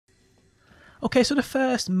Okay, so the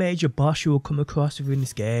first major boss you will come across within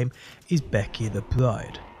this game is Becki the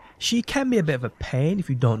Bride. She can be a bit of a pain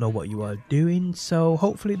if you don't know what you are doing, so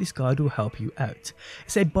hopefully this guide will help you out.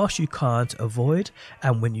 It's a boss you can't avoid,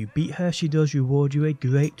 and when you beat her she does reward you a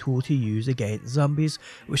great tool to use against zombies,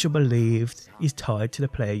 which I believe is tied to the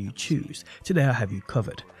player you choose. Today I have you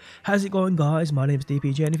covered. How's it going guys? My name is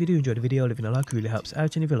DPJ, and if you do enjoy the video, leaving a like really helps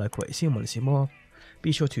out, and if you like what you see and want to see more,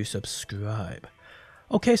 be sure to subscribe.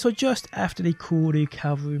 Okay, so just after the Cooley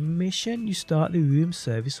Cavalry mission, you start the room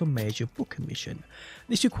service or major booking mission.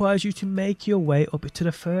 This requires you to make your way up to the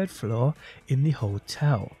 3rd floor in the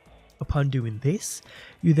hotel. Upon doing this,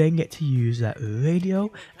 you then get to use that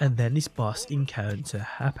radio, and then this boss encounter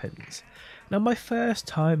happens. Now my first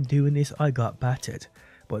time doing this I got battered,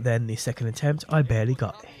 but then the second attempt I barely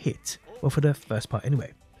got hit, well for the first part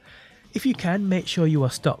anyway. If you can, make sure you are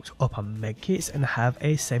stocked up on medkits and have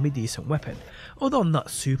a semi-decent weapon, although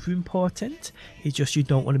not super important, it's just you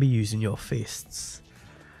don't want to be using your fists.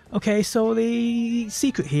 Okay, so the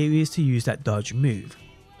secret here is to use that dodge move.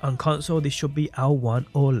 On console this should be L1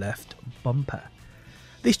 or left bumper.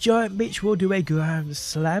 This giant bitch will do a ground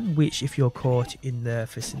slam, which if you're caught in the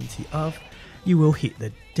vicinity of, you will hit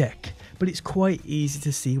the deck, but it's quite easy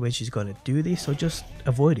to see when she's going to do this, so just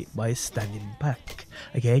avoid it by standing back,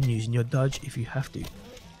 again using your dodge if you have to.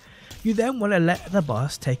 You then want to let the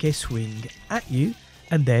boss take a swing at you,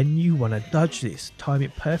 and then you want to dodge this. Time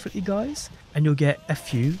it perfectly guys, and you'll get a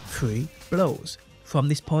few free blows. From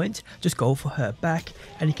this point, just go for her back,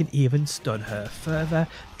 and you can even stun her further,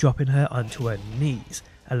 dropping her onto her knees,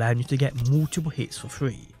 allowing you to get multiple hits for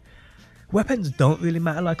free. Weapons don't really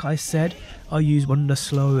matter, like I said. I use one of the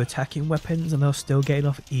slower attacking weapons and I was still getting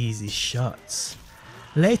off easy shots.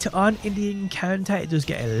 Later on in the encounter it does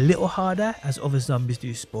get a little harder as other zombies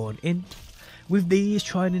do spawn in. With these,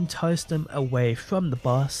 try and entice them away from the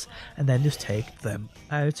boss and then just take them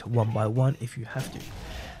out one by one if you have to.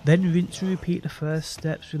 Then rinse and repeat the first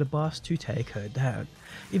steps with the boss to take her down.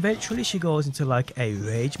 Eventually she goes into like a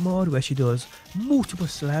rage mode where she does multiple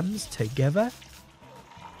slams together.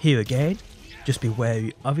 Here again, just be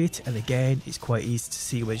wary of it, and again it's quite easy to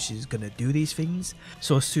see when she's going to do these things.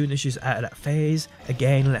 So as soon as she's out of that phase,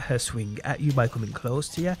 again let her swing at you by coming close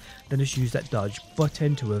to you, then just use that dodge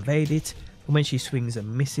button to evade it, and when she swings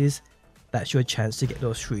and misses, that's your chance to get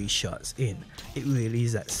those 3 shots in. It really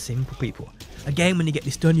is that simple people. Again, when you get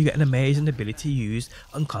this done you get an amazing ability used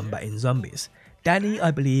on combating zombies. Danny, I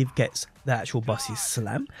believe, gets the actual boss's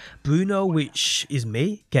slam. Bruno, which is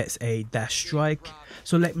me, gets a dash strike.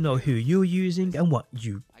 So let me know who you're using and what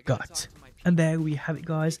you got. And there we have it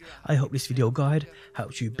guys. I hope this video guide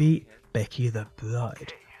helps you beat Becki the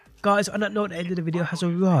Bride. Guys, on that note, the end of the video has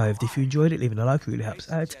arrived. If you enjoyed it, leaving a like really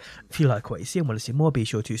helps out. If you like what you see and want to see more, be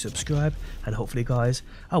sure to subscribe. And hopefully guys,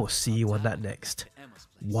 I will see you on that next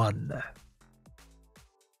one.